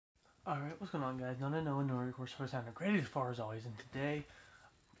Alright, what's going on, guys? No, of course, first time, the greatest far as always, and today,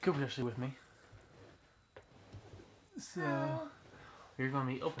 Cooper's actually with me. So, we're going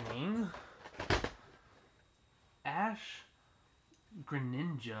to be opening Ash-Greninja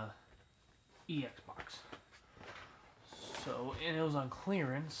EX box. So, and it was on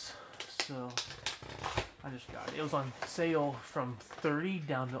clearance, so I just got it. It was on sale from 30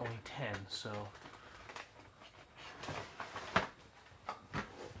 down to only 10, so.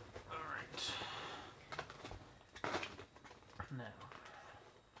 Now,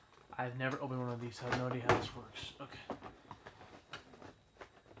 I've never opened one of these, so I have no idea how this works. Okay.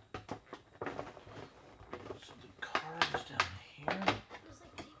 So the card is down here.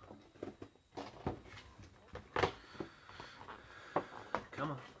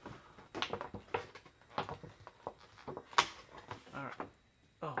 Come on. Alright.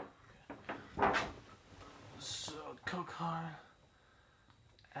 Oh, okay. So, code card.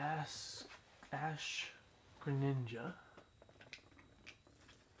 Ash-Greninja.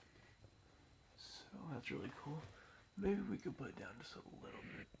 That's really cool. Maybe we could put it down just a little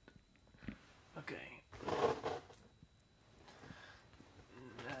bit. Okay.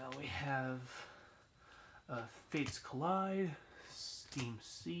 Now we have Fates Collide, Steam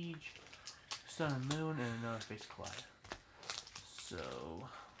Siege, Sun and Moon, and another Fates Collide. So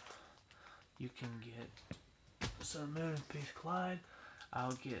you can get Sun and Moon and Fates Collide.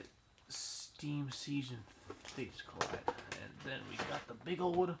 I'll get Steam Siege and Fates Collide. And then we got the big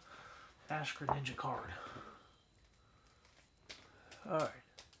old Ash-Greninja card. Alright.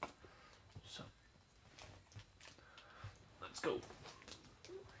 So, let's go.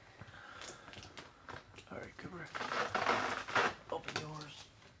 Alright, Cooper. Open yours.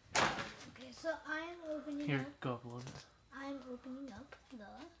 Okay, so I'm opening Here, up. go up a little bit. I'm opening up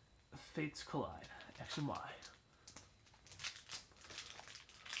the Fates Collide. X and Y.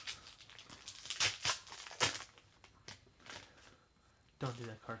 Don't do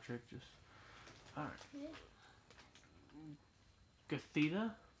that card trick, just. Alright.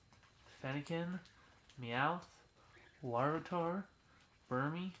 Gothita, Fennekin, Meowth, Larvitar,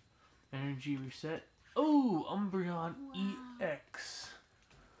 Burmy, Energy Reset. Oh, Umbreon EX.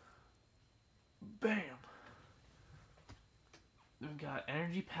 Bam. Then we got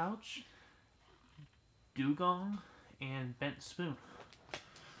Energy Pouch, Dugong, and Bent Spoon.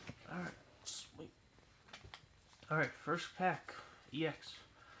 Alright, sweet. Alright, first pack. EX.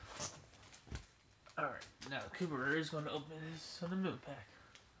 Alright, now Cooper is going to open his Sun and Moon pack.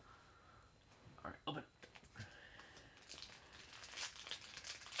 Alright, open.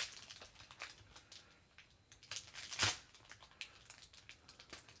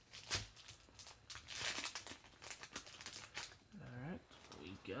 Alright,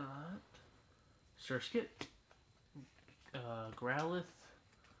 we got Surskit, Growlithe,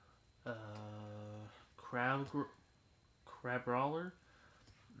 Crabrawler,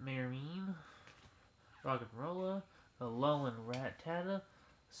 Marine, Roggenrola, Alolan Rattata,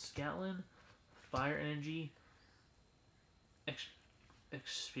 Scoutland, Fire Energy,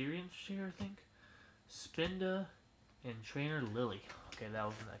 Experience Share, I think, Spinda, and Trainer Lily. Okay, that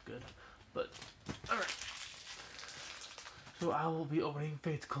wasn't that good, but alright. So I will be opening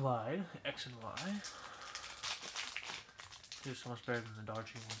Fates Collide, X and Y. They're so much better than the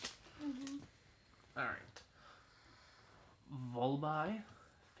Darjeeling ones. Alright. Volby,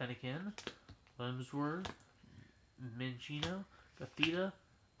 Fennekin, Limsword, Minchino, Gothita,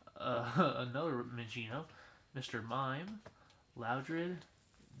 another Minchino, Mr. Mime, Loudred,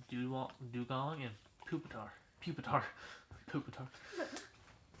 Dugong, and Pupitar. Alright.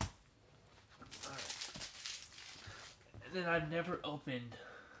 And then I've never opened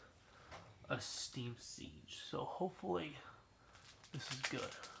a Steam Siege, so hopefully this is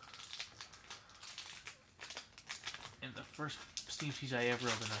good. And the first Steam Siege I ever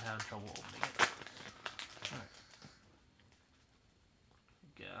opened, I had trouble opening it. Alright.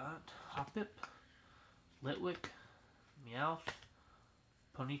 Got Hoppip, Litwick, Meowth,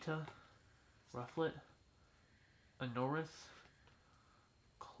 Ponyta, Rufflet, Anorith,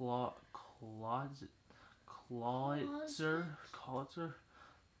 Clawitzer,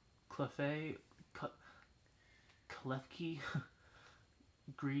 Clefairy, Klefki,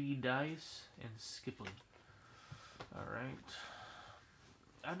 Greedy Dice, and Skipling. Alright.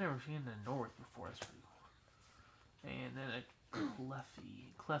 I've never seen the North before, that's pretty cool. And then a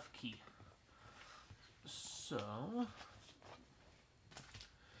Klefki. So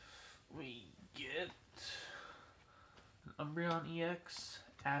we get an Umbreon EX,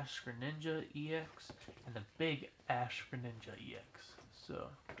 Ash-Greninja EX, and the big Ash-Greninja EX. So,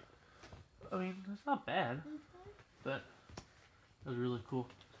 I mean, it's not bad, but it was really cool.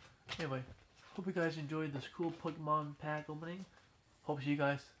 Anyway, hope you guys enjoyed this cool Pokemon pack opening. Hope to see you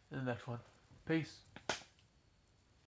guys in the next one. Peace.